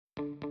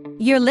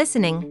You're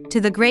listening to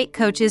the Great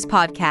Coaches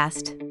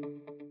Podcast.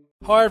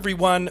 Hi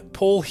everyone,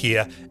 Paul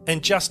here,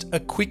 and just a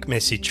quick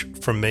message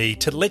from me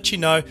to let you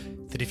know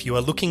that if you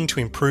are looking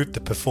to improve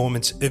the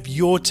performance of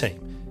your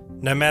team,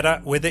 no matter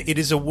whether it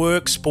is a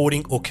work,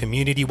 sporting or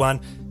community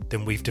one,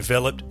 then we've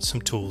developed some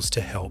tools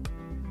to help.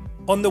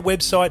 On the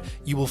website,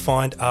 you will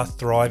find our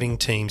Thriving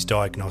Teams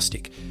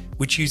Diagnostic,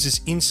 which uses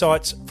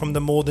insights from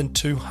the more than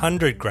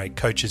 200 great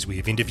coaches we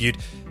have interviewed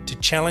to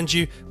challenge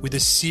you with a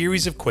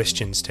series of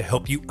questions to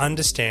help you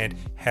understand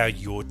how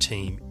your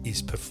team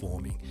is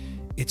performing.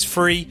 It's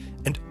free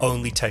and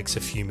only takes a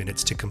few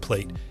minutes to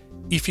complete.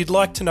 If you'd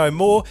like to know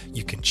more,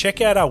 you can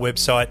check out our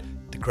website,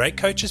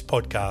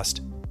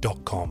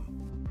 thegreatcoachespodcast.com.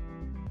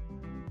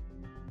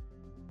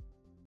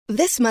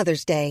 This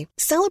Mother's Day,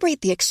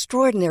 celebrate the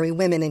extraordinary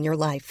women in your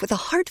life with a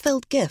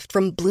heartfelt gift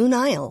from Blue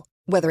Nile.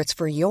 Whether it's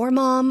for your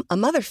mom, a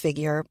mother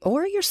figure,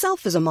 or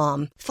yourself as a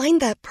mom,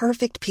 find that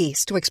perfect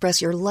piece to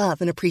express your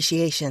love and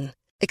appreciation.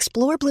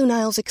 Explore Blue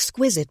Nile's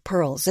exquisite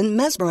pearls and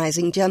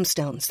mesmerizing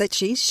gemstones that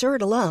she's sure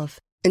to love.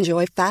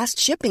 Enjoy fast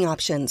shipping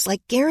options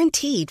like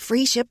guaranteed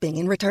free shipping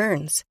and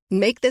returns.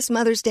 Make this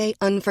Mother's Day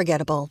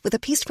unforgettable with a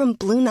piece from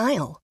Blue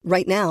Nile.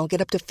 Right now, get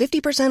up to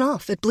 50%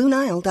 off at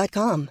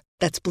BlueNile.com.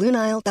 That's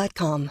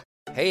BlueNile.com.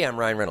 Hey, I'm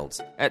Ryan Reynolds.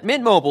 At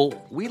Mint Mobile,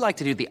 we like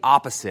to do the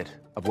opposite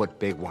of what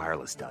Big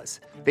Wireless does.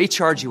 They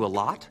charge you a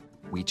lot,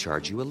 we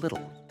charge you a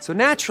little. So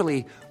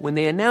naturally, when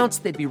they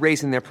announced they'd be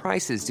raising their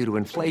prices due to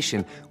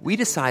inflation, we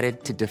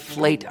decided to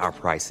deflate our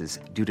prices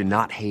due to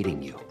not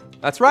hating you.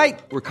 That's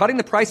right. We're cutting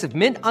the price of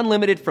Mint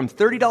Unlimited from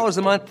 $30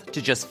 a month to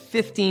just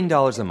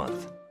 $15 a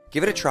month.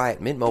 Give it a try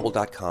at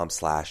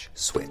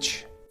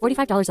mintmobile.com/switch.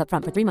 $45 up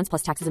front for 3 months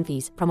plus taxes and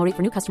fees. Promo rate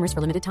for new customers for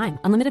limited time.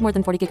 Unlimited more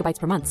than 40 gigabytes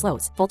per month.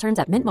 Slows full terms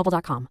at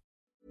mintmobile.com.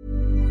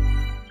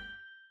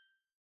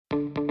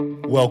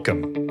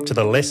 Welcome to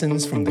the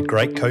Lessons from the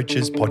Great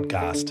Coaches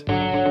Podcast.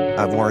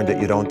 I've learned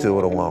that you don't do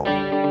it alone.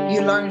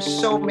 You learn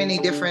so many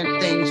different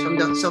things from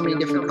so many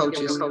different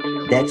coaches.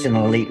 That's an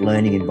elite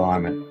learning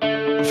environment.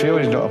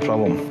 Failure is not a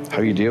problem.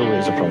 How you deal with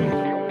it is a problem.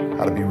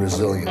 How to be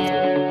resilient.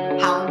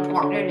 How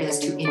important it is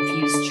to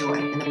infuse joy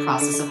in the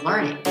process of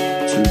learning.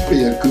 To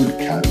be a good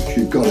coach,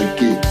 you've got to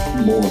give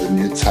more than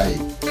you take.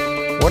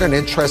 What an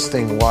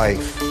interesting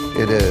life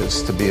it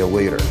is to be a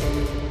leader.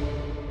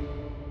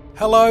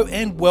 Hello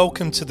and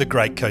welcome to the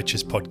Great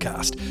Coaches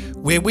Podcast,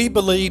 where we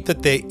believe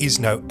that there is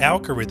no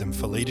algorithm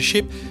for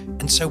leadership,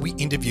 and so we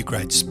interview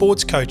great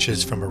sports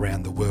coaches from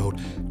around the world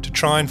to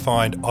try and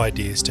find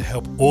ideas to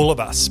help all of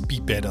us be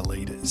better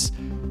leaders.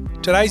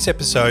 Today's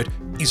episode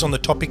is on the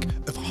topic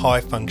of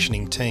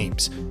high-functioning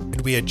teams,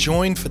 and we are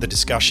joined for the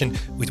discussion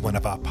with one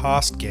of our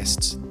past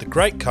guests, the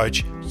great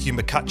coach Hugh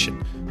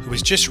McCutcheon, who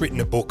has just written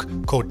a book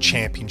called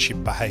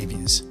Championship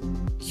Behaviours.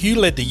 Hugh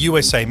led the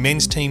USA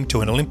men's team to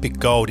an Olympic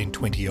gold in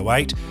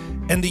 2008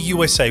 and the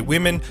USA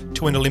women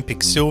to an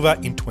Olympic silver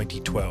in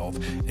 2012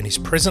 and is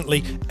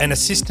presently an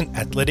assistant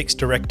athletics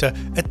director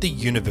at the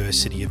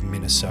University of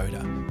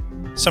Minnesota.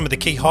 Some of the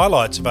key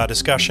highlights of our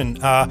discussion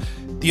are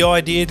the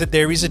idea that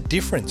there is a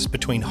difference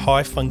between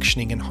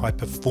high-functioning and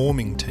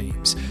high-performing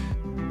teams,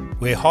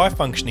 where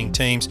high-functioning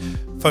teams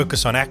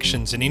focus on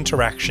actions and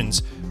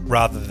interactions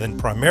rather than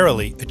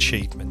primarily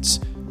achievements.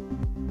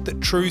 That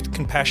truth,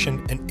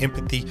 compassion and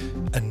empathy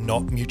are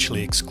not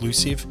mutually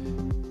exclusive,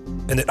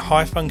 and that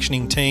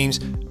high-functioning teams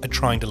are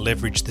trying to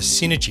leverage the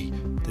synergy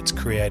that's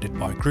created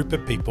by a group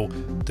of people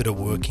that are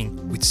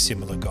working with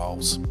similar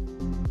goals.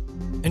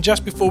 And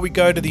just before we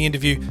go to the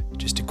interview,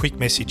 just a quick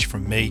message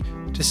from me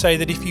to say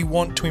that if you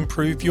want to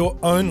improve your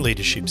own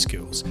leadership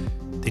skills,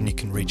 then you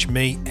can reach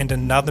me and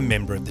another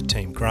member of the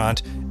team,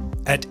 Grant,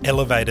 at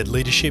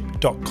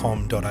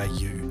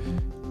elevatedleadership.com.au.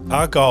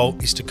 Our goal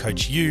is to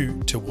coach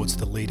you towards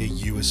the leader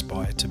you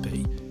aspire to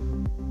be.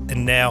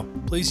 And now,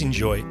 please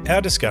enjoy our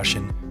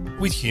discussion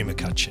with Hugh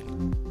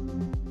McCutcheon.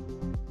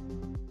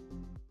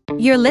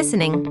 You're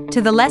listening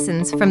to the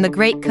Lessons from the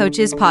Great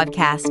Coaches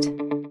Podcast.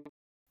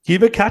 Hugh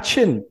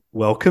McCutcheon,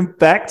 welcome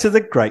back to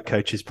the Great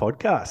Coaches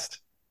Podcast.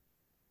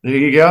 There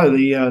you go,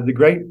 the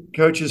Great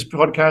Coaches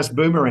Podcast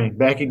boomerang,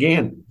 back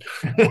again.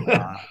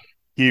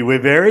 Hugh,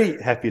 we're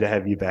very happy to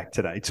have you back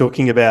today,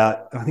 talking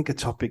about, I think, a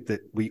topic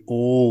that we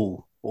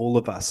all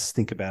of us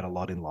think about a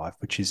lot in life,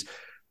 which is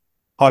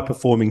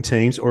high-performing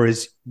teams, or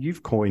as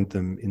you've coined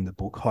them in the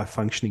book,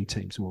 high-functioning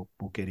teams. We'll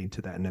get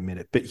into that in a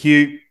minute. But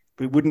Hugh,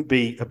 it wouldn't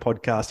be a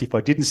podcast if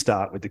I didn't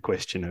start with the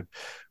question of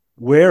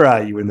where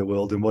are you in the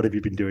world and what have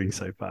you been doing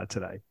so far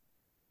today?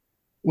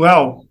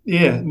 Well,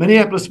 yeah,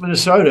 Minneapolis,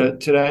 Minnesota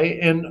today,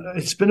 and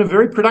it's been a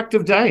very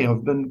productive day.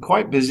 I've been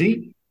quite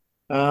busy,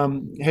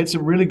 had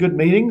some really good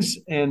meetings,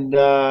 and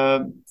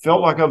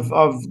felt like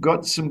I've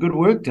got some good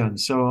work done.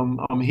 So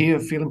I'm here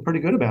feeling pretty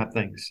good about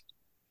things.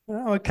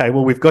 Oh, okay,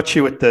 well, we've got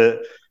you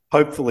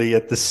hopefully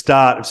at the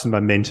start of some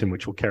momentum,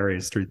 which will carry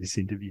us through this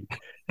interview.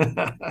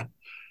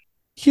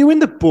 Hugh, in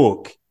the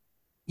book,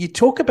 you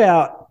talk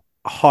about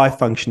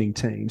high-functioning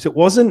teams. It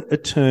wasn't a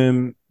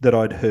term that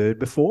I'd heard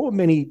before.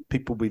 Many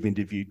people we've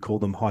interviewed call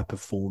them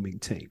high-performing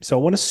teams. So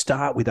I want to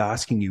start with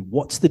asking you,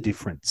 what's the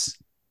difference?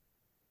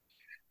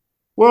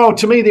 Well,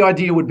 to me, the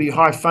idea would be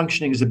high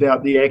functioning is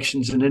about the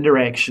actions and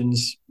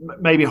interactions.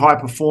 Maybe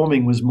high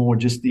performing was more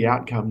just the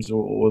outcomes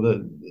or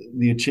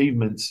the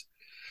achievements.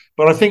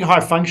 But I think high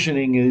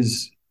functioning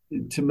is,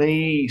 to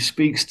me,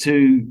 speaks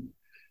to,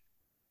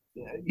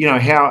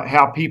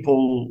 how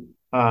people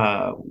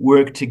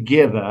work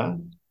together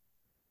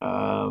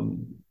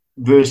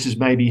versus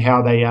maybe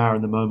how they are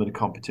in the moment of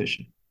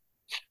competition.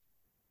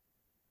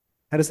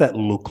 How does that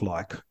look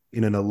like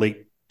in an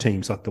elite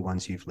teams like the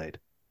ones you've led?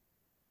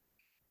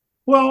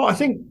 Well, I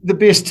think the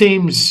best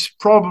teams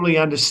probably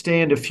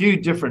understand a few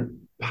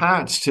different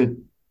parts to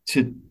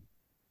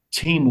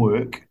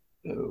teamwork.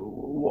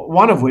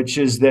 One of which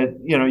is that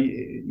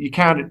you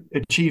can't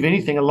achieve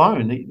anything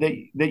alone.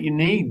 That you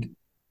need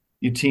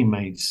your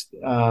teammates,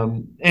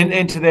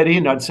 and to that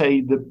end, I'd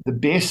say the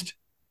best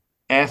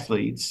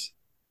athletes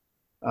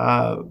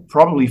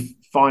probably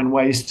find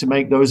ways to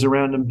make those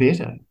around them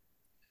better.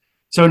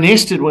 So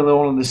nested with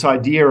all in this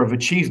idea of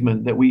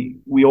achievement that we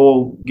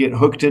all get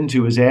hooked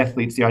into as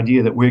athletes, the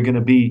idea that we're going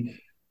to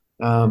be,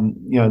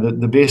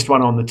 the best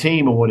one on the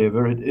team or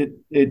whatever.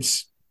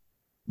 It's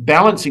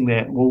balancing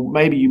that. Well,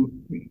 maybe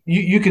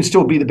you can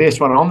still be the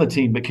best one on the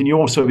team, but can you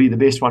also be the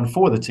best one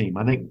for the team?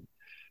 I think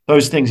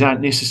those things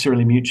aren't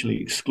necessarily mutually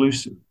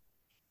exclusive.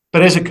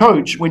 But as a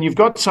coach, when you've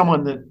got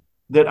someone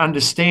that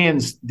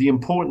understands the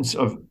importance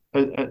of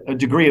a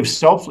degree of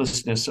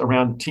selflessness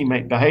around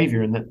teammate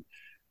behavior, and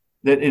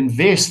that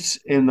invests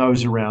in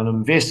those around them,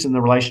 invests in the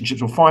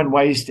relationships, will find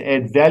ways to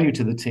add value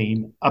to the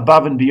team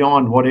above and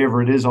beyond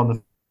whatever it is on the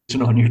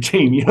person on your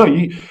team.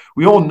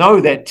 We all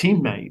know that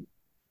teammate,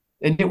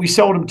 and yet we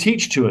seldom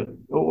teach to it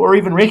or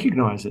even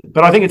recognize it.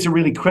 But I think it's a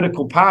really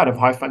critical part of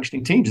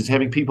high-functioning teams, is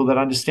having people that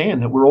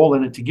understand that we're all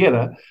in it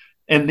together,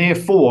 and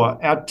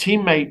therefore our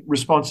teammate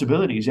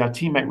responsibilities, our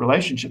teammate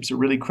relationships are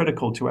really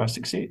critical to our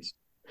success.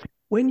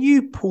 When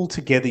you pull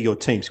together your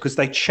teams, because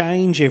they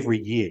change every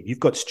year, you've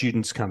got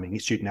student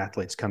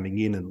athletes coming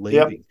in and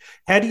leaving. Yep.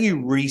 How do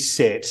you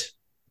reset,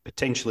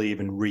 potentially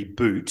even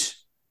reboot,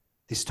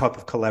 this type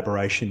of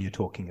collaboration you're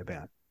talking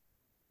about?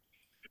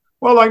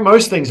 Well, like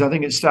most things, I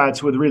think it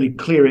starts with really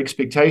clear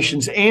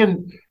expectations,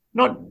 and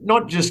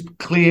not just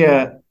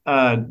clear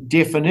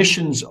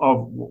definitions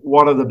of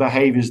what are the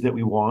behaviors that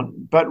we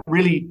want, but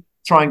really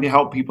trying to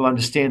help people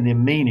understand their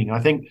meaning. I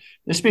think,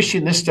 especially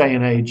in this day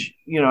and age,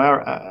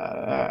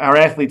 our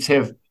athletes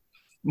have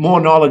more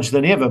knowledge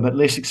than ever, but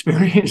less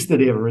experience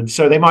than ever. And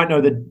so they might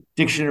know the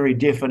dictionary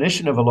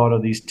definition of a lot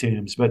of these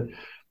terms, but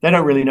they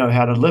don't really know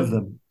how to live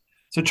them.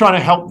 So trying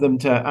to help them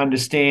to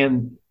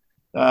understand,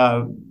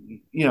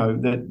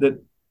 that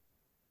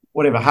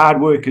whatever, hard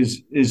work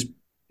is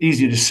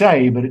easier to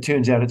say, but it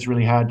turns out it's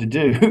really hard to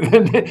do.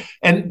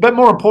 but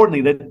more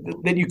importantly,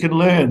 that you can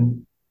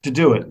learn to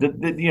do it.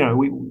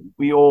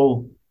 We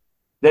all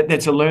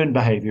that's a learned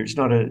behavior. It's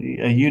not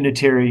a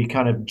unitary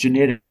kind of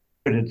genetic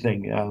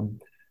thing.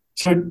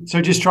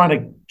 So just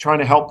trying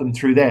to help them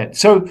through that.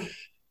 So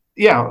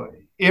yeah,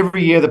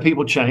 every year the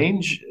people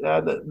change.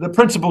 The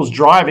principles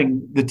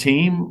driving the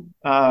team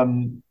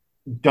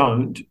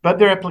don't, but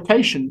their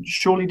application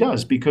surely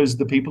does, because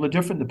the people are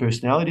different, the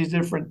personality is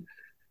different,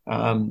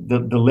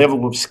 the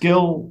level of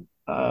skill,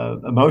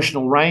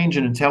 emotional range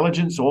and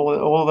intelligence,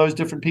 all of those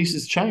different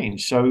pieces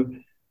change. So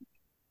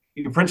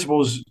your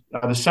principles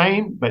are the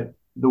same, but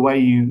the way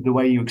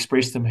you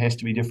express them has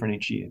to be different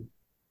each year.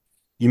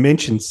 You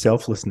mentioned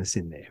selflessness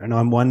in there, and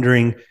I'm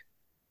wondering,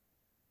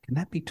 can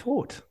that be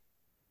taught?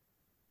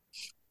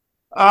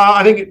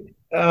 I think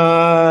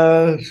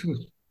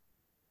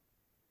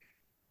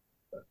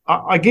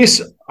I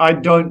guess I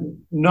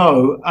don't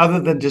know, other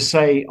than to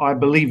say I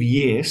believe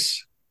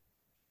yes,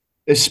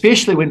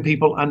 especially when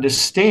people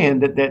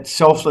understand that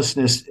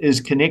selflessness is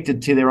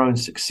connected to their own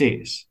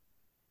success.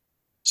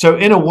 So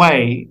in a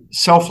way,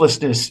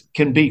 selflessness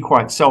can be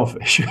quite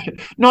selfish,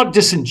 not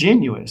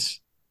disingenuous,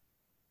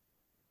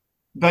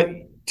 but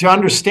to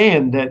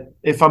understand that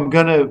if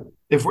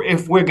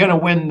we're gonna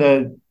win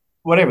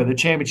the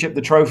championship,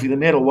 the trophy, the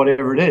medal,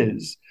 whatever it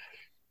is,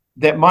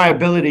 that my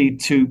ability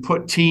to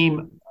put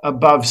team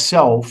above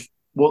self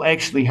will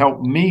actually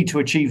help me to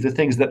achieve the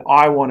things that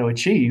I want to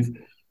achieve.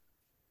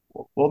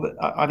 Well,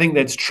 I think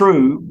that's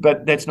true,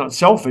 but that's not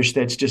selfish.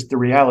 That's just the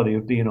reality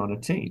of being on a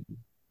team.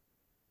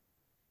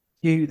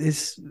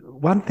 There's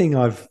one thing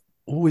I've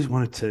always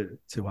wanted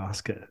to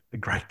ask a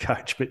great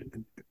coach, but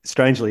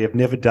strangely I've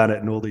never done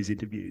it in all these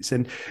interviews.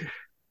 And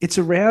it's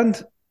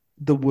around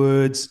the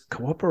words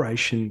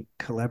cooperation,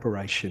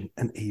 collaboration,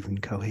 and even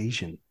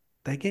cohesion.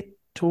 They get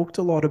talked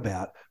a lot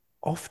about,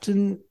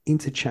 often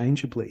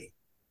interchangeably,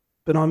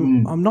 but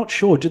I'm not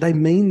sure. Do they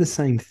mean the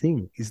same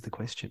thing is the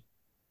question.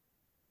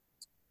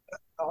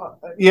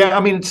 Yeah, I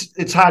mean,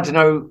 it's hard to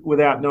know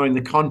without knowing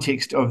the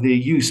context of their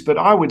use, but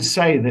I would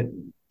say that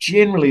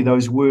generally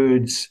those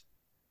words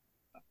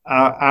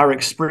are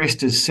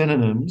expressed as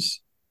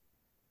synonyms,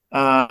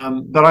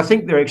 but I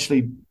think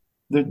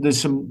there's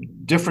some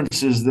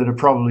differences that are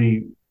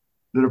probably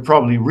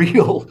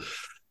real.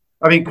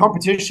 I mean,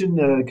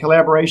 competition,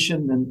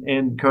 collaboration,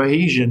 and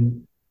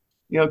cohesion,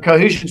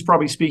 cohesion is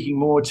probably speaking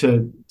more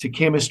to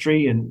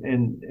chemistry,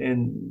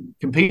 and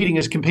competing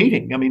is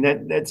competing. I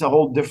mean, that's a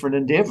whole different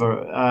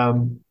endeavor.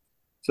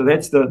 So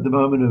that's the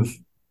moment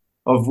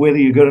of whether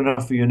you're good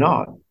enough or you're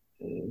not.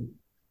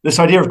 This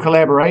idea of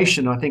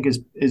collaboration, I think,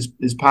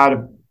 is part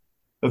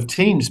of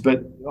teams,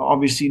 but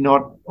obviously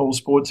not all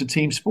sports are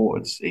team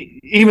sports.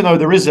 Even though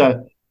there is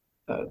a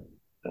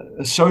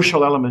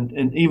social element,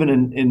 and even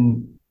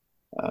in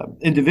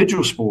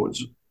individual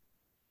sports,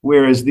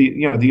 whereas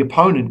the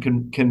opponent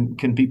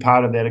can be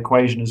part of that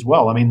equation as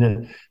well. I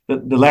mean,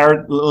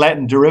 the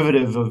Latin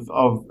derivative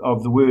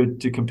of the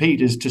word to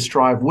compete is to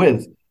strive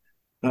with,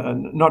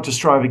 not to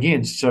strive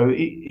against. So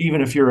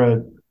even if you're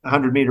a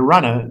 100-meter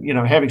runner,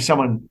 having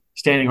someone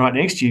standing right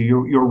next to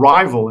you, your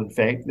rival, in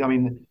fact, I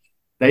mean,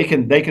 they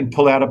can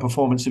pull out a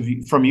performance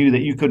from you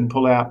that you couldn't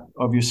pull out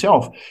of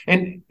yourself.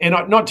 And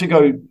not to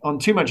go on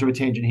too much of a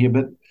tangent here,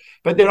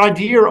 but that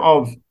idea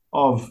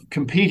of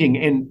competing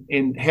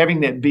and having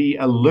that be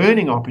a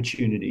learning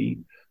opportunity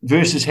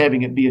versus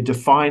having it be a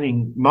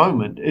defining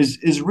moment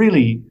is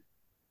really,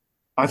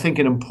 I think,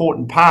 an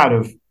important part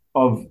of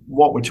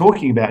what we're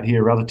talking about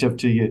here relative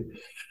to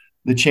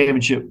the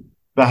championship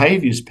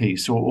behaviors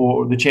piece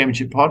or the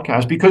championship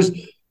podcast, because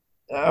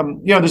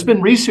there's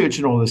been research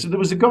in all this. There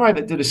was a guy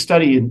that did a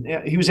study,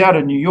 he was out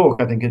in New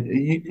York, I think, at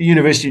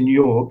University of New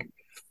York,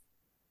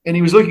 and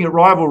he was looking at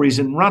rivalries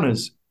in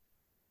runners.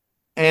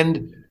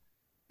 And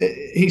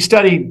he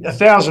studied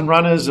 1,000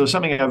 runners or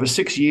something over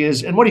 6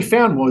 years. And what he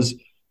found was,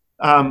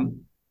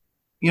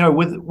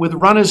 with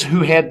runners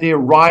who had their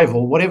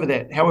rival,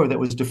 however that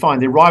was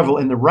defined, their rival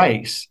in the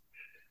race,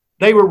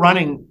 they were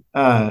running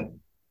an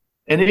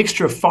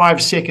extra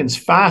 5 seconds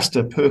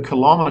faster per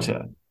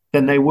kilometer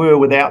than they were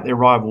without their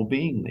rival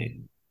being there.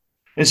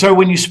 And so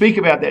when you speak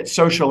about that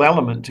social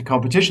element to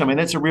competition, I mean,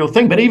 that's a real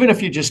thing. But even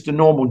if you're just a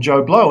normal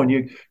Joe Blow and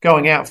you're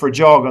going out for a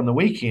jog on the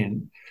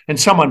weekend and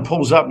someone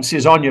pulls up and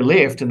says on your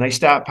left and they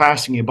start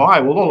passing you by,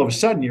 well, all of a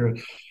sudden you're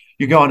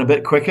going a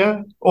bit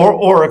quicker.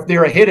 Or if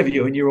they're ahead of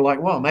you and you're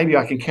like, well, maybe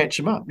I can catch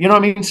them up. You know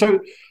what I mean? So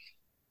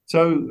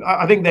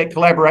I think that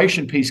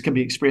collaboration piece can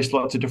be expressed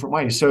lots of different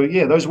ways. So,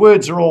 yeah, those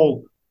words are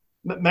all,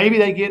 maybe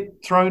they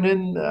get thrown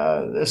in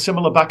a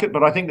similar bucket,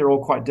 but I think they're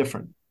all quite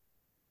different.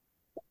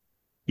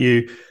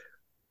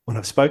 When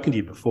I've spoken to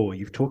you before,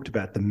 you've talked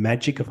about the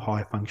magic of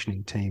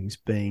high-functioning teams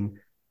being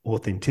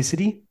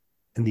authenticity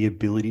and the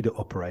ability to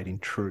operate in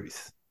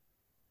truth.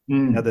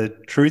 Now, the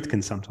truth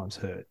can sometimes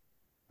hurt.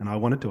 And I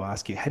wanted to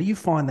ask you, how do you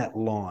find that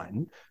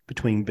line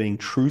between being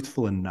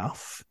truthful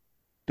enough,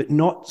 but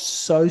not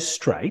so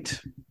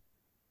straight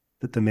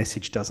that the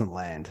message doesn't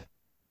land?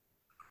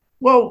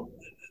 Well,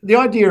 the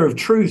idea of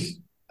truth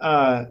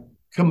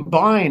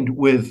combined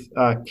with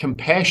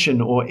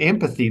compassion or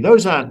empathy,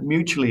 those aren't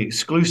mutually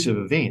exclusive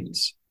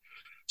events.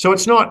 So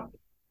it's not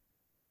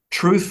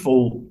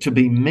truthful to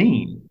be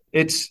mean.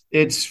 It's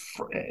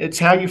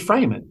how you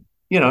frame it.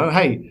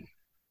 Hey,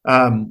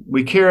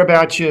 we care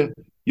about you.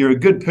 You're a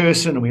good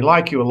person and we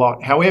like you a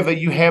lot. However,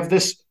 you have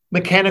this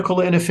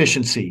mechanical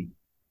inefficiency.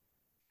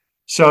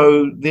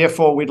 So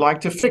therefore, we'd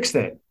like to fix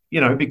that,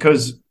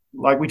 because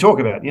like we talk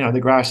about, the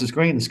grass is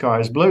green, the sky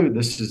is blue.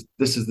 This is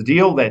the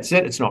deal. That's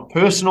it. It's not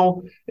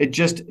personal. It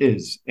just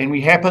is. And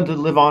we happen to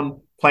live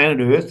on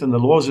planet Earth and the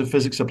laws of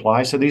physics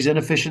apply. So these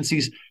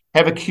inefficiencies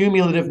have a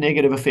cumulative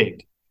negative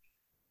effect.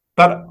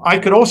 But I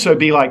could also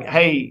be like,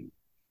 hey,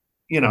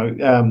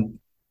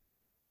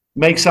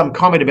 make some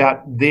comment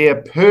about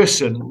their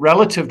person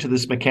relative to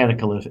this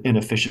mechanical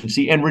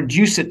inefficiency and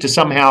reduce it to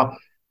somehow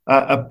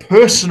a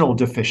personal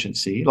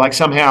deficiency, like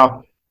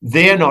somehow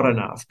they're not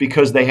enough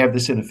because they have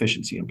this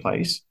inefficiency in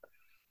place.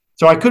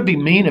 So I could be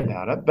mean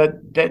about it,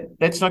 but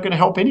that's not going to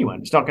help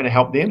anyone. It's not going to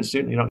help them. It's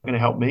certainly not going to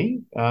help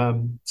me.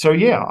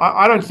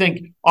 I don't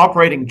think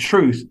operating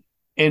truth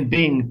and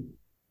being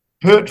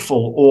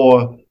hurtful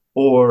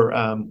or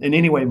in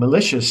any way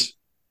malicious,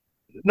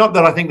 not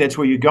that I think that's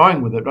where you're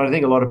going with it, but I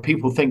think a lot of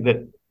people think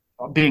that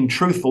being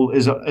truthful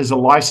is a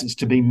license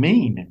to be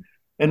mean.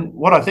 And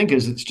what I think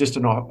is it's just a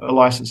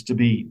license to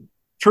be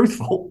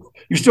truthful.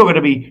 You're still going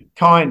to be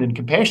kind and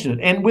compassionate.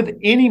 And with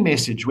any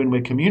message when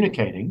we're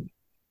communicating,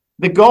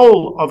 the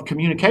goal of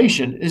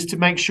communication is to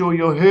make sure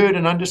you're heard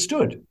and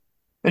understood.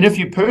 And if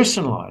you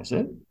personalize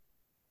it,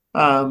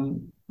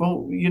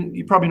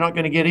 you're probably not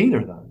going to get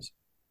either of those.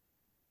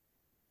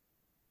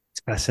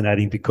 It's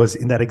fascinating because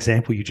in that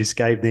example you just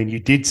gave, then you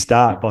did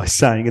start by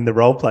saying, in the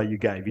role play you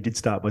gave, you did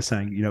start by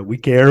saying, we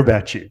care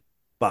about you,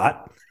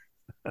 but...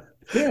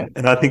 Yeah.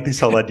 And I think this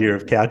whole idea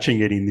of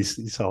couching it in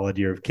this whole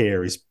idea of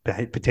care is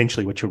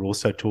potentially what you're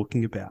also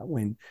talking about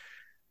when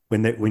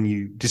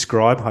you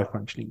describe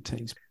high-functioning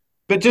teams.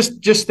 But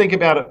just think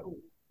about it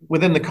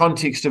within the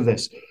context of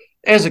this.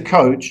 As a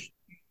coach,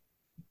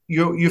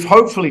 you've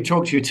hopefully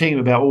talked to your team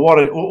about what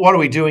are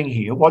we doing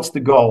here? What's the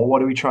goal?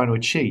 What are we trying to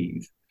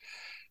achieve?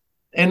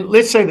 And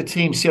let's say the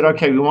team said,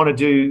 okay, we want to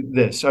do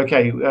this.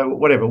 Okay,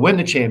 whatever, win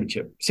the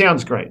championship.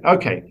 Sounds great.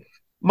 Okay,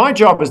 my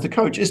job as the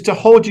coach is to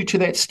hold you to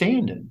that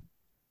standard.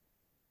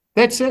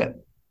 That's it.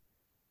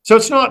 So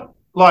it's not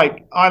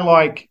like I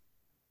like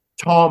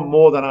Tom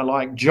more than I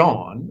like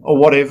John or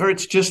whatever.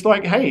 It's just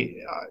like,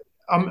 hey,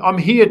 I'm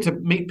here to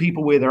meet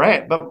people where they're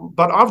at,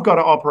 but I've got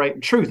to operate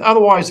in truth.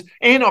 Otherwise,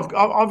 and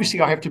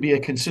obviously I have to be a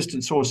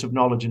consistent source of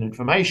knowledge and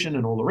information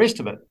and all the rest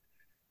of it.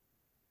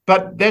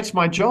 But that's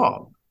my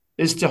job,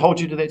 is to hold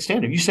you to that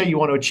standard. If you say you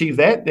want to achieve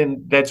that,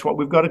 then that's what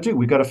we've got to do.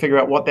 We've got to figure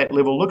out what that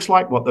level looks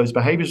like, what those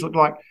behaviors look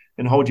like,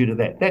 and hold you to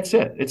that. That's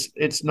it.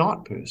 It's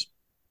not personal,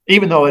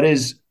 even though it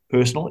is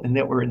personal in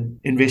that we're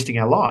investing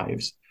our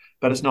lives,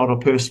 but it's not a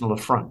personal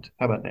affront.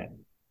 How about that?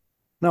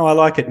 No, I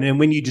like it. And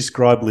when you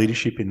describe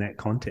leadership in that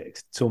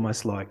context, it's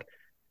almost like,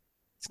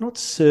 it's not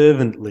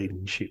servant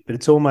leadership, but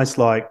it's almost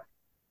like,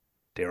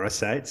 dare I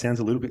say, it sounds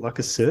a little bit like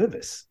a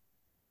service.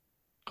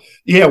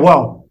 Yeah,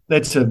 well,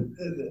 that's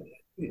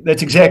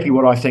exactly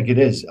what I think it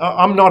is.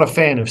 I'm not a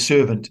fan of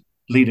servant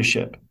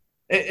leadership,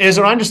 as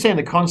I understand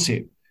the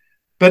concept,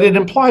 but it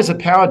implies a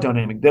power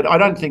dynamic that I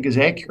don't think is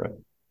accurate.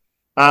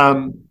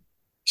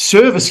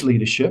 Service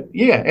leadership,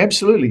 yeah,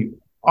 absolutely.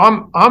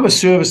 I'm a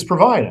service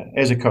provider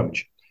as a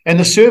coach. And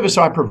the service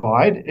I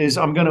provide is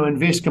I'm going to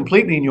invest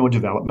completely in your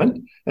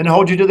development and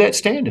hold you to that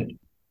standard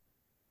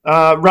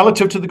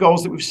relative to the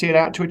goals that we've set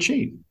out to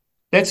achieve.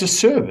 That's a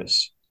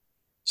service.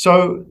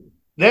 So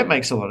that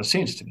makes a lot of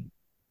sense to me.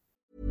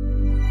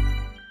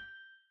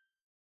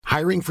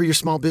 Hiring for your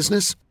small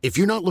business? If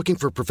you're not looking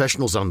for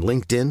professionals on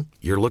LinkedIn,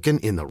 you're looking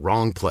in the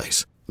wrong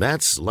place.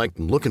 That's like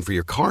looking for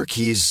your car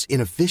keys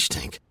in a fish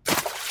tank.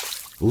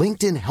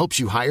 LinkedIn helps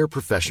you hire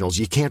professionals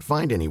you can't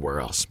find anywhere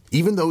else,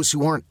 even those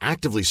who aren't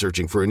actively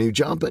searching for a new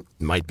job but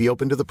might be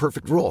open to the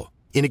perfect role.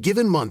 In a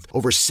given month,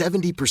 over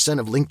 70%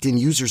 of LinkedIn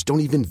users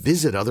don't even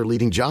visit other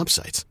leading job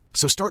sites.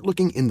 So start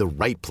looking in the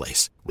right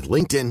place. With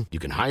LinkedIn, you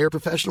can hire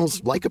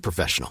professionals like a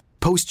professional.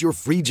 Post your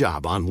free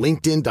job on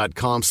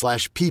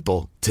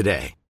linkedin.com/people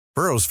today.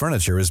 Burrow's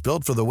furniture is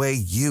built for the way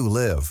you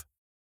live.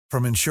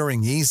 From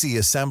ensuring easy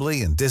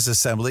assembly and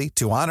disassembly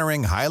to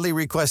honoring highly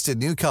requested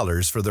new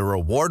colors for their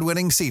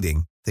award-winning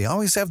seating, they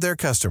always have their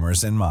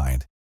customers in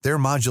mind. Their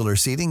modular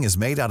seating is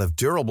made out of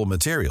durable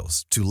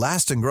materials to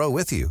last and grow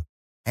with you.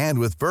 And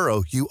with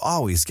Burrow, you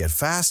always get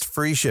fast,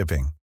 free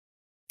shipping.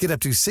 Get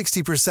up to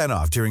 60%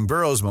 off during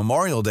Burrow's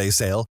Memorial Day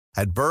sale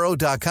at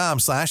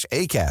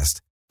burrow.com/ACAST.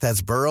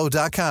 That's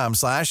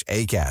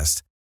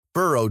burrow.com/ACAST.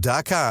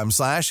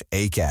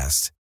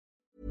 burrow.com/ACAST.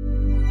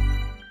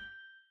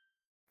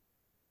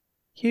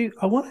 Hugh,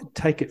 I want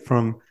to take it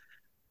from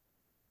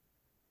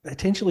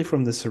potentially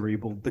from the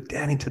cerebral, but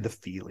down into the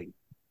feeling.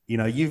 You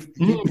know, you've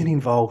been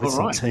involved with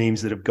some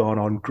teams that have gone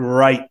on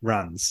great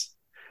runs.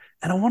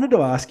 And I wanted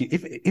to ask you,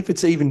 if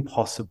it's even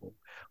possible,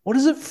 what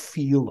does it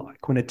feel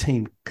like when a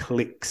team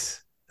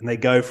clicks and they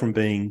go from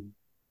being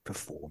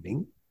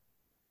performing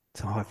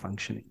to high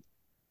functioning?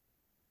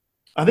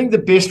 I think the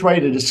best way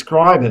to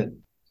describe it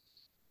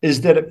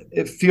is that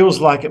it feels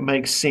like it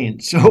makes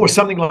sense or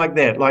something like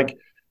that. Like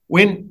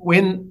when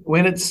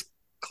it's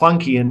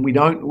clunky and we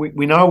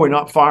know we're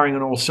not firing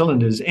on all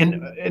cylinders,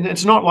 and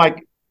it's not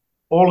like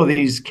all of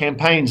these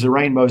campaigns are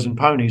rainbows and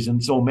ponies and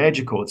it's all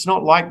magical. It's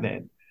not like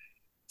that.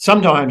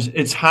 Sometimes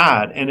it's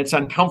hard and it's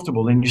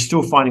uncomfortable and you're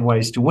still finding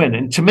ways to win.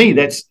 And to me,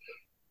 that's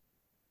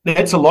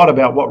a lot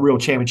about what real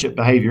championship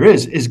behavior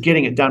is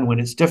getting it done when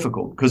it's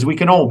difficult, because we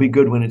can all be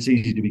good when it's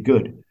easy to be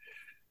good.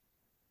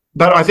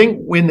 But I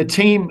think when the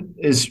team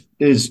is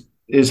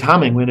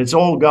humming, when it's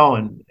all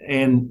going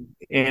and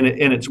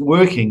it's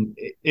working,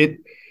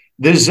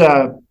 there's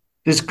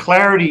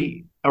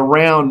clarity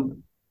around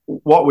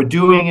what we're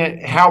doing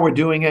it, how we're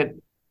doing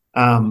it.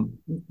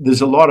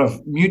 There's a lot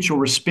of mutual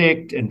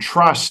respect and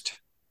trust.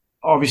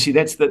 Obviously,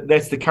 that's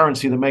the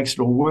currency that makes it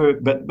all work.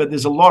 But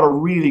there's a lot of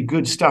really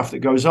good stuff that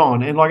goes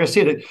on. And like I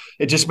said,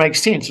 it just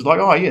makes sense. It's like,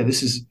 oh yeah,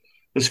 this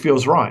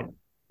feels right.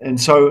 And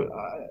so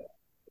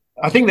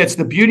I think that's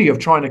the beauty of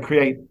trying to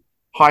create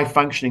high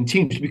functioning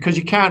teams, because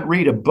you can't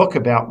read a book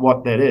about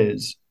what that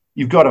is.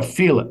 You've got to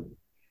feel it.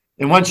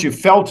 And once you've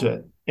felt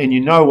it and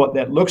you know what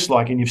that looks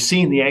like and you've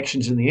seen the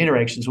actions and the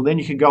interactions, well, then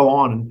you can go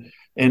on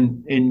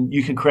and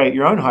you can create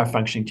your own high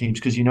functioning teams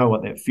because you know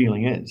what that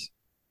feeling is.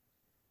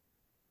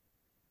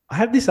 I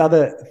have this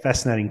other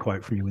fascinating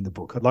quote from you in the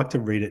book. I'd like to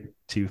read it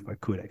to you if I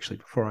could, actually,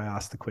 before I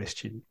ask the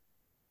question.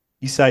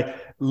 You say,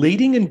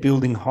 leading and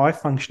building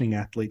high-functioning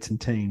athletes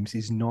and teams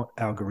is not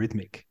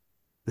algorithmic.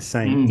 The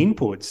same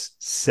inputs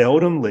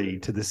seldom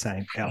lead to the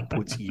same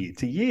outputs year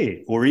to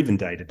year or even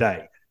day to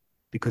day,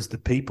 because the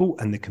people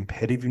and the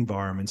competitive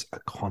environments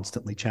are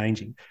constantly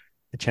changing.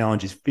 The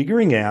challenge is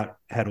figuring out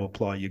how to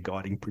apply your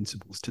guiding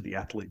principles to the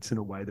athletes in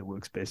a way that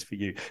works best for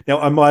you.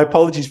 Now, my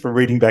apologies for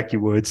reading back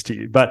your words to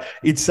you, but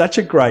it's such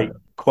a great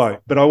quote.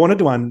 But I wanted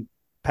to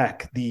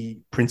unpack the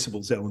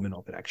principles element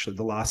of it, actually,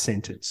 the last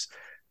sentence.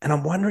 And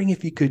I'm wondering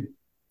if you could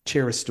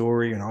share a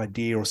story, an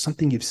idea, or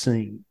something you've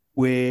seen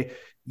where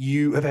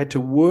you have had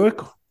to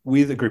work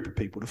with a group of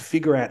people to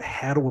figure out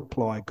how to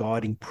apply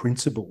guiding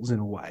principles in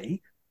a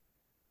way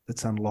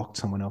that's unlocked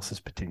someone else's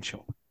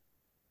potential.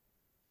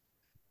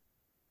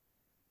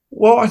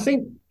 Well, I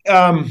think,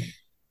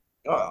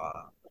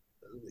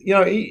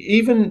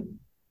 even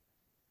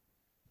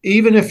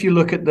even if you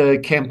look at the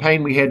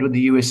campaign we had with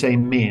the USA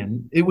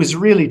men, it was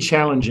really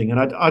challenging. And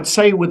I'd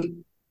say with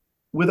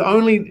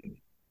only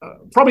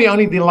probably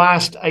only the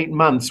last 8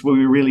 months were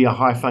we really a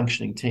high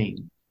functioning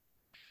team.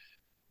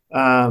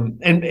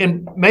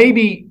 And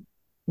maybe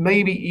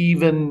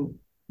even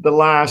the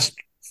last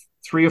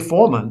 3 or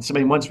 4 months. I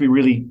mean, once we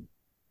really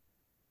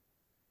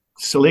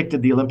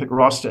selected the Olympic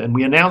roster and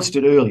we announced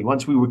it early,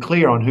 once we were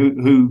clear on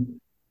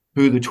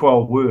who the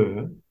 12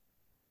 were,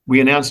 we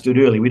announced it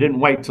early. We didn't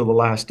wait till the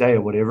last day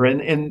or whatever.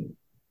 And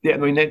yeah, I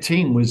mean, that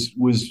team was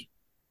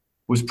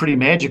pretty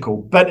magical,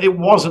 but it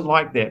wasn't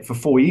like that for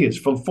 4 years.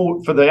 For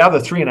the other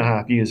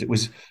 3.5 years, it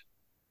was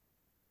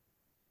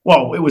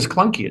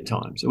clunky at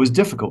times. It was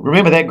difficult.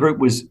 Remember, that group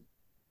was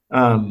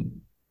 10th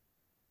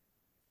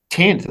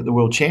at the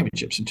World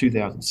Championships in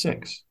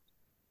 2006.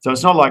 So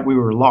it's not like we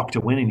were locked to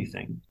win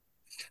anything.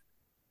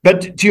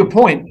 But to your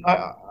point,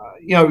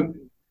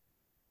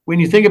 when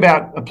you think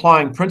about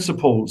applying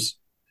principles,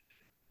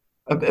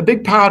 a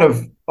big part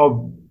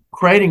of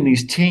creating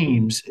these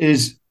teams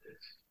is,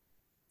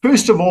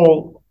 first of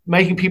all,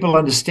 making people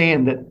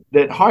understand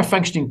that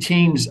high-functioning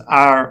teams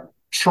are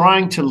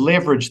trying to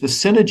leverage the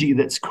synergy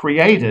that's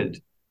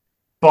created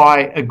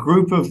by a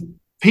group of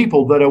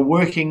people that are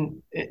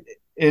working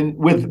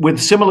with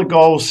similar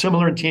goals,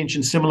 similar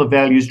intentions, similar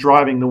values,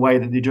 driving the way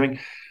that they're doing.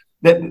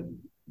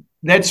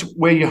 That's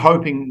where you're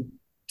hoping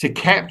to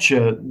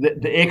capture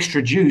the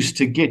extra juice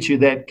to get you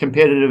that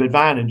competitive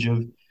advantage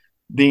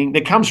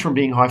that comes from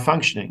being high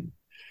functioning.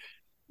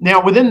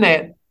 Now, within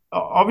that,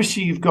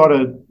 obviously you've got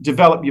to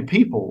develop your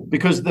people,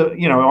 because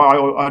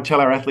I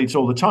tell our athletes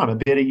all the time, a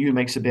better you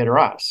makes a better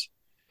us.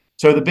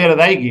 So the better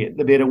they get,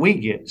 the better we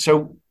get.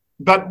 So,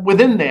 but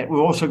within that, we've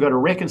also got to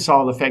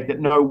reconcile the fact that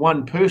no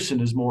one person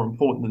is more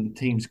important than the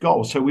team's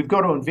goals. So we've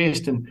got to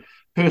invest in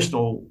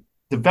personal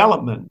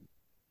development,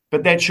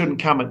 but that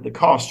shouldn't come at the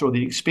cost or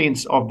the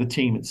expense of the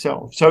team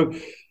itself. So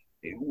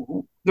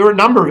there are a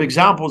number of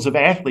examples of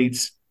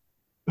athletes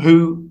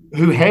who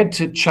had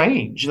to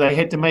change. They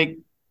had to make,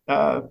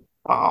 I'm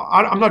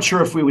not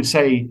sure if we would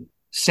say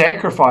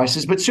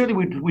sacrifices, but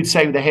certainly we'd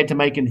say they had to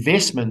make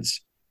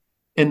investments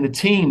in the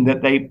team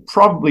that they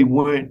probably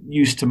weren't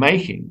used to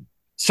making.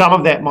 Some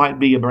of that might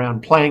be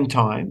around playing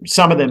time.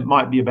 Some of them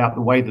might be about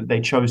the way that they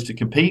chose to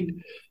compete.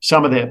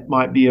 Some of that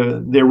might be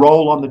their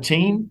role on the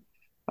team.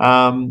 There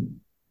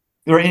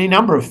are any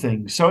number of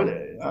things. So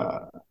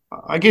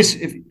I guess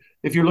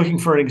if you're looking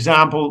for an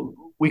example,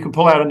 we could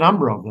pull out a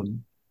number of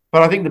them.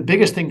 But I think the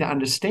biggest thing to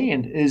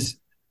understand is,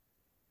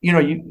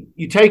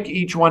 you take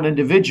each one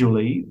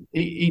individually,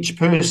 each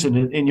person,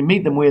 and you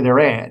meet them where they're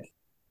at.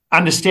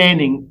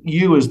 Understanding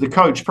you as the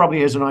coach probably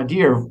have an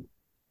idea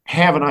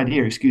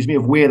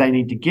of where they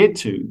need to get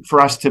to for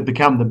us to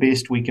become the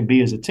best we can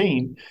be as a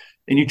team.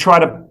 And you try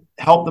to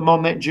help them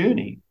on that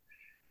journey.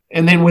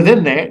 And then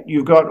within that,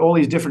 you've got all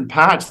these different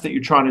parts that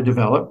you're trying to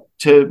develop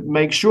to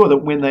make sure that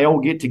when they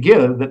all get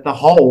together, that the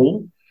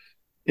whole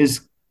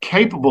is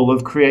capable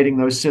of creating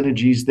those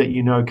synergies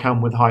that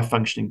come with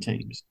high-functioning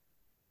teams.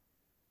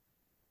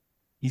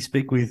 You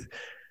speak with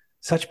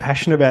such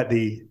passion about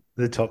the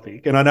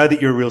topic, and I know that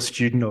you're a real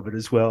student of it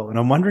as well. And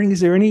I'm wondering, is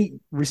there any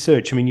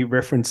research? I mean, you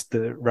referenced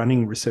the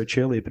running research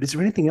earlier, but is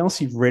there anything else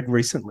you've read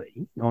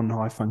recently on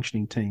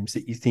high-functioning teams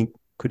that you think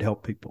could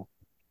help people?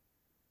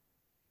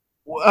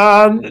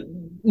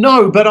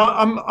 No, but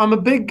I'm a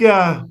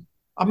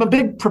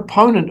big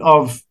proponent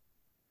of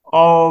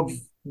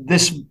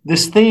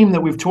this theme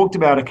that we've talked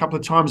about a couple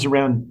of times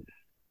around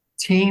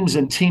teams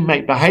and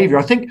teammate behavior.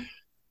 I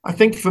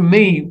think for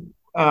me,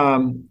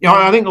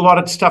 I think a lot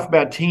of stuff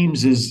about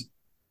teams is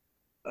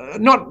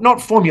not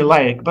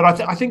formulaic, but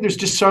I think there's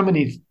just so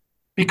many,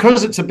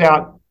 because it's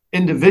about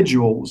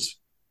individuals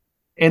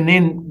and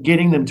then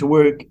getting them to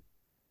work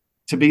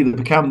to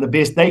become the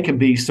best they can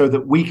be so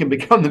that we can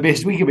become the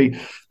best we can be.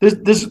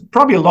 There's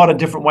probably a lot of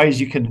different ways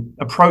you can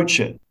approach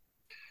it.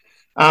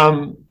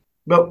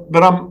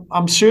 But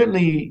I'm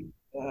certainly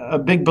a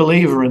big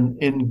believer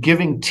in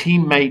giving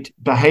teammate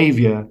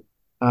behavior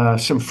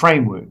some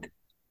framework.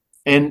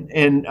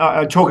 And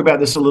I talk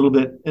about this a little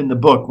bit in the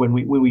book when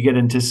we get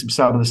into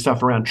some of the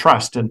stuff around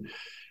trust, and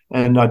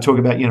I talk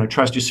about,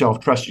 trust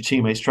yourself, trust your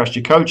teammates, trust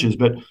your coaches.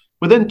 But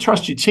within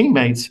trust your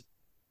teammates,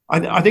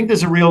 I think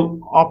there's a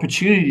real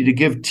opportunity to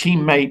give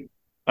teammate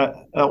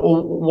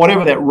or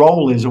whatever that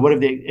role is, or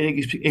whatever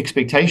the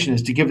expectation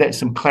is, to give that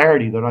some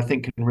clarity that I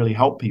think can really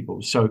help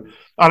people. So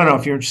I don't know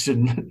if you're interested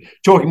in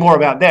talking more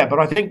about that, but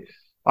I think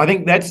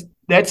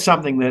that's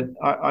something that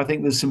I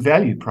think there's some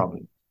value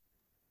probably.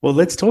 Well,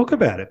 let's talk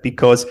about it,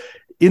 because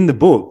in the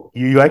book,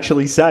 you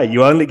actually say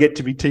you only get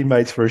to be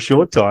teammates for a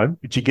short time,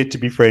 but you get to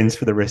be friends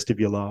for the rest of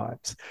your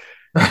lives.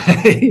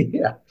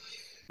 Yeah.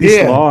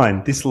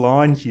 This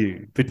line,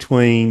 Hugh,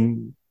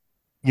 between,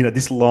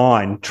 this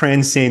line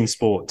transcends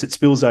sports. It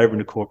spills over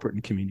into corporate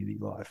and community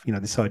life.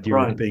 This idea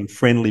of being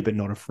friendly but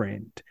not a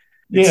friend.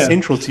 It's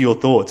central to your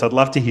thoughts. I'd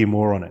love to hear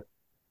more on it.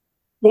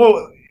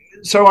 Well,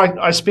 so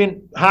I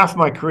spent half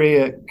my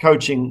career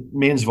coaching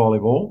men's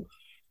volleyball.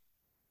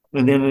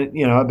 And then,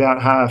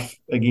 about half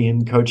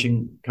again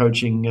coaching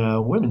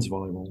women's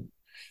volleyball.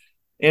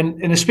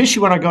 And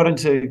especially when I got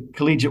into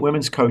collegiate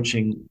women's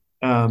coaching,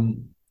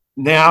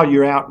 now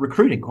you're out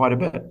recruiting quite a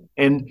bit.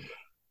 And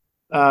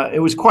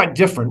it was quite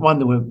different. One,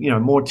 there were,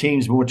 more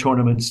teams, more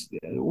tournaments.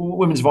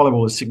 Women's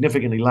volleyball is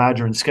significantly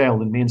larger in scale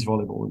than men's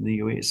volleyball in the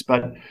US.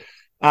 But,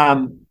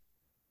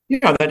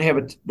 they'd have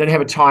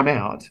a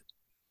timeout.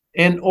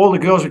 And all the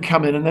girls would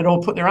come in and they'd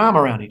all put their arm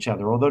around each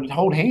other or they'd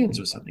hold hands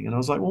or something. And I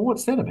was like, well,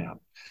 what's that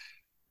about?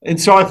 And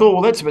so I thought,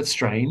 well, that's a bit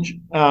strange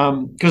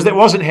because that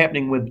wasn't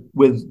happening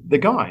with the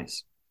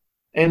guys.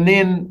 And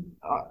then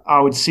I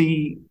would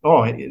see,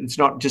 it's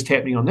not just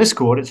happening on this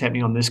court, it's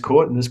happening on this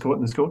court and this court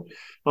and this court.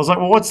 I was like,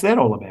 well, what's that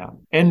all about?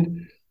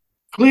 And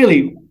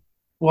clearly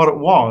what it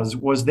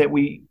was that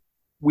we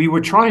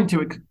were trying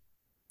to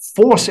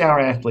force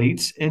our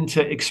athletes into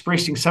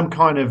expressing some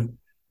kind of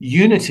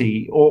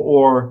unity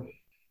or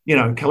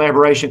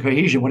collaboration,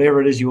 cohesion,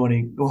 whatever it is you want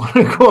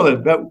to call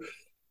it.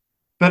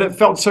 But it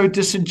felt so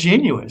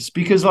disingenuous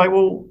because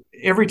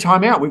every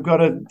time out, we've got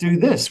to do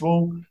this.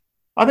 Well,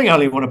 I think I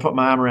only want to put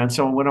my arm around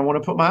someone when I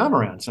want to put my arm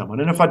around someone.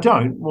 And if I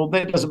don't, well,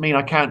 that doesn't mean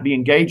I can't be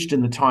engaged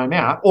in the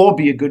timeout or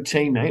be a good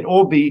teammate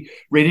or be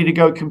ready to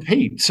go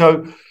compete.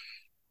 So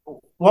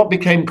what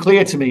became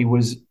clear to me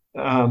was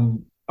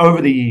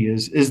over the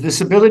years is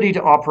this ability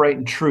to operate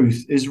in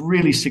truth is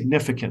really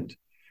significant.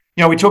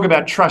 We talk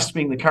about trust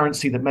being the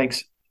currency that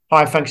makes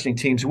high-functioning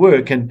teams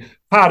work. And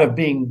part of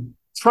being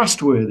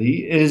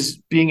trustworthy is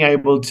being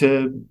able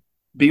to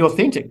be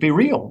authentic, be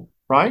real,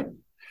 right?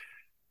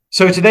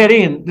 So to that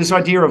end, this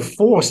idea of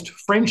forced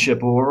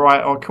friendship, or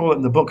I'll call it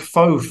in the book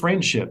faux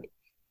friendship,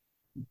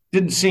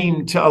 didn't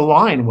seem to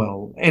align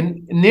well.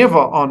 And never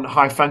on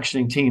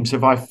high-functioning teams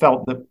have I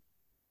felt that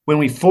when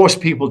we force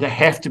people to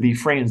have to be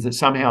friends, that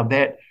somehow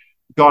that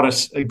got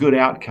us a good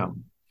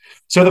outcome.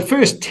 So the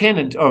first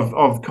tenet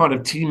of kind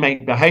of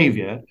teammate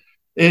behavior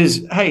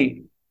is,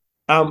 hey,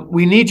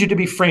 we need you to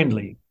be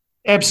friendly.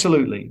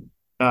 Absolutely.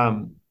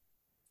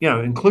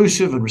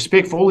 Inclusive and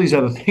respectful, all these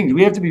other things.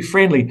 We have to be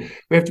friendly.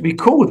 We have to be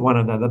cool with one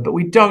another, but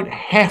we don't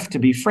have to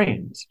be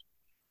friends.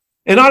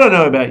 And I don't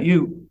know about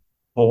you,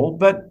 Paul,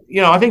 but,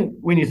 I think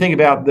when you think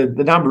about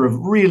the number of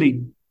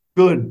really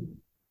good,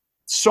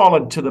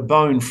 solid to the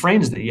bone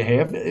friends that you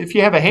have, if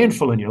you have a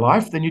handful in your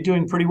life, then you're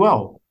doing pretty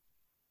well.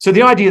 So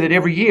the idea that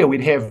every year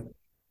we'd have,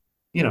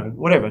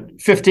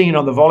 15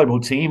 on the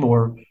volleyball team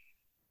or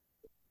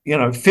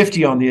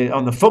 50 on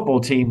the football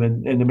team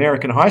in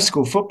American high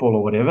school football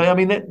or whatever. I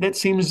mean, that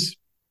seems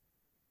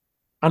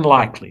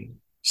unlikely.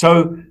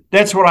 So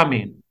that's what I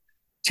mean.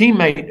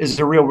 Teammate is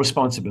a real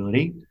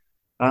responsibility.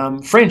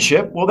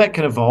 Friendship, well, that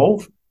can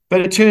evolve,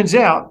 but it turns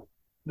out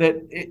that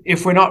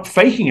if we're not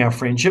faking our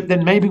friendship,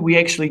 then maybe we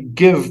actually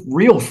give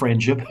real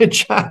friendship a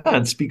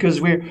chance because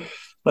we're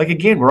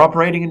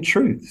operating in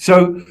truth.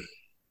 So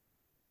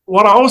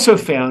what I also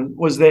found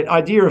was that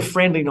idea of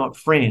friendly, not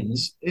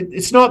friends.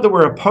 It's not that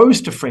we're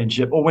opposed to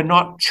friendship or we're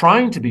not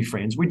trying to be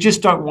friends. We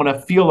just don't want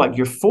to feel like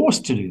you're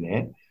forced to do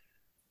that.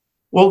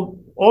 Well,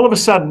 all of a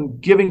sudden,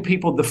 giving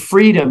people the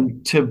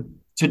freedom to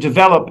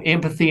develop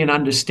empathy and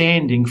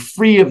understanding,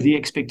 free of the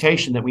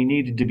expectation that we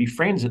needed to be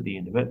friends at the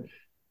end of it,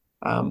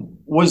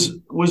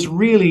 was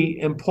really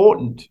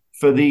important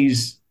for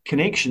these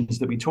connections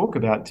that we talk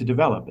about to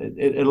develop.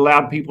 It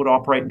allowed people to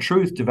operate in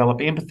truth,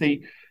 develop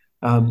empathy,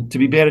 to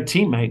be better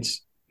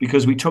teammates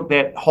because we took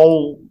that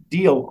whole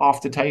deal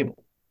off the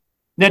table.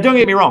 Now, don't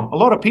get me wrong. A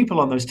lot of people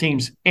on those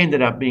teams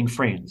ended up being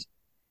friends,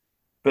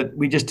 but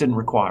we just didn't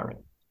require it.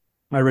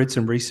 I read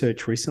some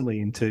research recently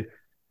into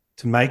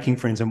making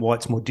friends and why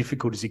it's more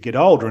difficult as you get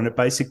older. And it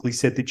basically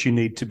said that you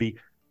need to be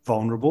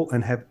vulnerable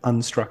and have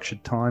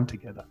unstructured time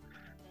together.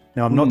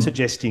 Now, I'm not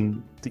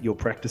suggesting that your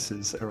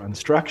practices are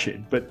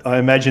unstructured, but I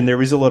imagine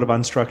there is a lot of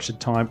unstructured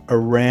time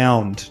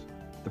around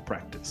the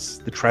practice,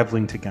 the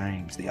traveling to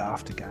games, the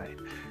after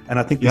game. And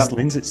I think this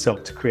lends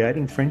itself to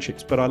creating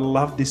friendships. But I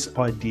love this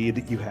idea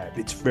that you have.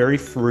 It's very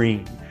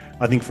freeing,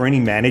 I think, for any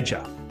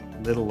manager,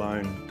 let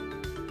alone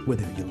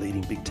whether you're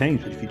leading big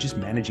teams, but if you're just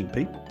managing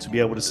people, to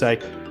be able to say,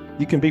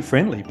 you can be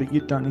friendly, but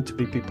you don't need to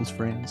be people's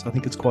friends. I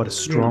think it's quite a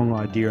strong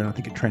idea, and I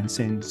think it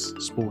transcends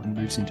sport and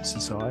moves into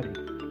society.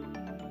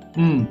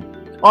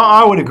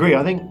 I would agree.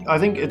 I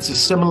think it's a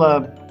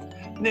similar...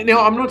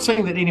 Now, I'm not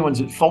saying that anyone's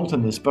at fault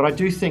in this, but I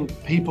do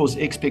think people's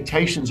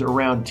expectations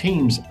around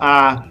teams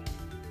are,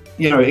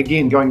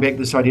 again, going back to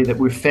this idea that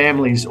we're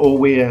families or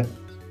we're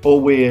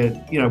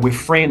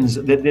friends,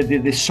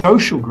 that they're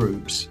social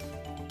groups.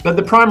 But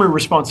the primary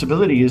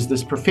responsibility is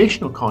this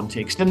professional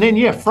context. And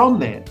then, from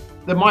that,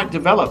 they might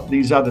develop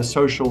these other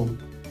social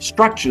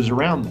structures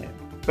around that.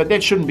 But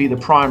that shouldn't be the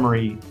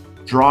primary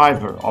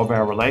driver of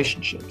our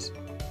relationships.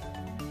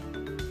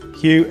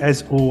 Hugh,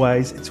 as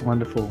always, it's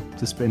wonderful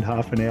to spend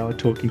half an hour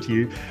talking to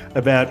you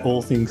about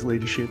all things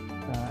leadership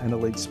and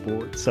elite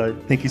sport. So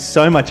thank you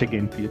so much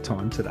again for your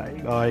time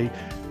today. I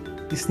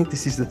just think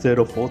this is the third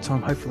or fourth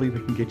time. Hopefully we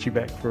can get you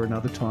back for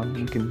another time.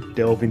 You can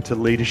delve into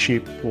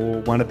leadership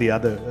or one of the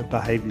other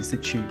behaviours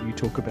that you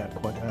talk about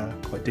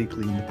quite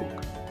deeply in the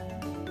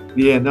book.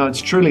 Yeah, no,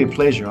 it's truly a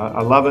pleasure.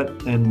 I love it.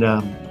 And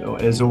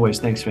as always,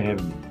 thanks for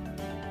having me.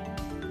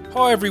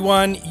 Hi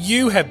everyone,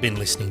 you have been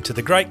listening to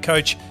the great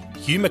coach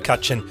Hugh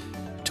McCutcheon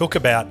talk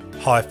about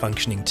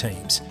high-functioning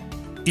teams.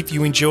 If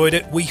you enjoyed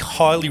it, we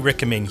highly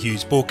recommend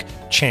Hugh's book,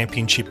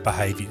 Championship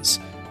Behaviours.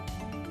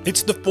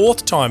 It's the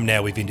 4th time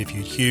now we've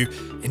interviewed Hugh,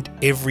 and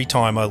every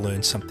time I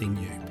learn something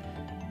new.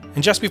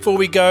 And just before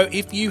we go,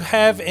 if you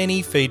have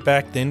any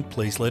feedback, then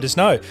please let us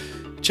know.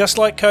 Just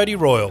like Cody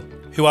Royal,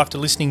 who after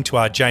listening to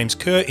our James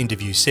Kerr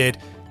interview said,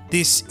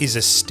 "This is a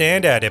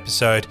standout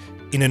episode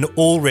in an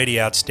already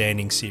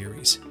outstanding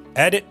series.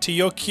 Add it to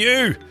your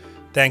queue."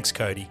 Thanks,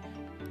 Cody.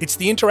 It's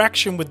the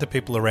interaction with the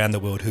people around the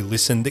world who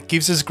listen that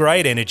gives us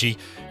great energy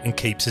and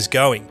keeps us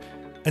going.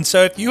 And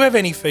so if you have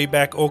any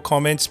feedback or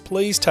comments,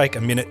 please take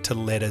a minute to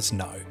let us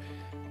know.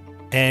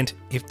 And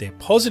if they're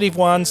positive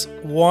ones,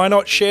 why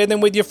not share them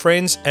with your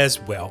friends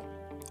as well?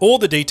 All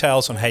the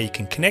details on how you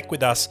can connect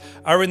with us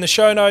are in the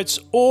show notes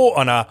or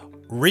on our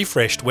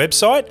refreshed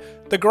website,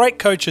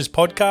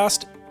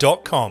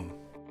 thegreatcoachespodcast.com.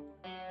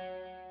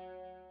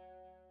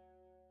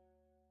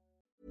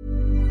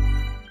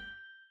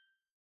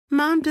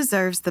 Mom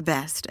deserves the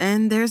best,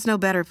 and there's no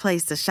better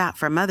place to shop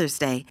for Mother's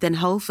Day than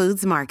Whole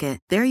Foods Market.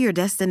 They're your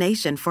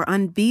destination for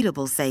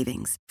unbeatable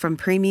savings, from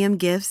premium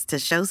gifts to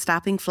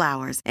show-stopping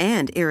flowers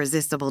and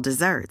irresistible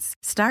desserts.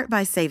 Start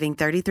by saving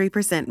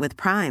 33% with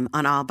Prime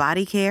on all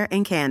body care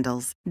and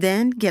candles.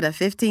 Then get a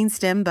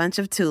 15-stem bunch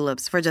of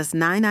tulips for just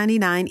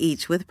 $9.99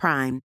 each with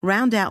Prime.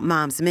 Round out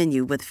Mom's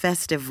menu with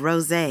festive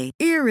rosé,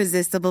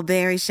 irresistible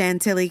berry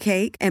chantilly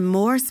cake, and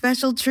more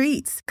special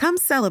treats. Come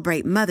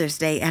celebrate Mother's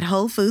Day at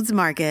Whole Foods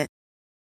Market.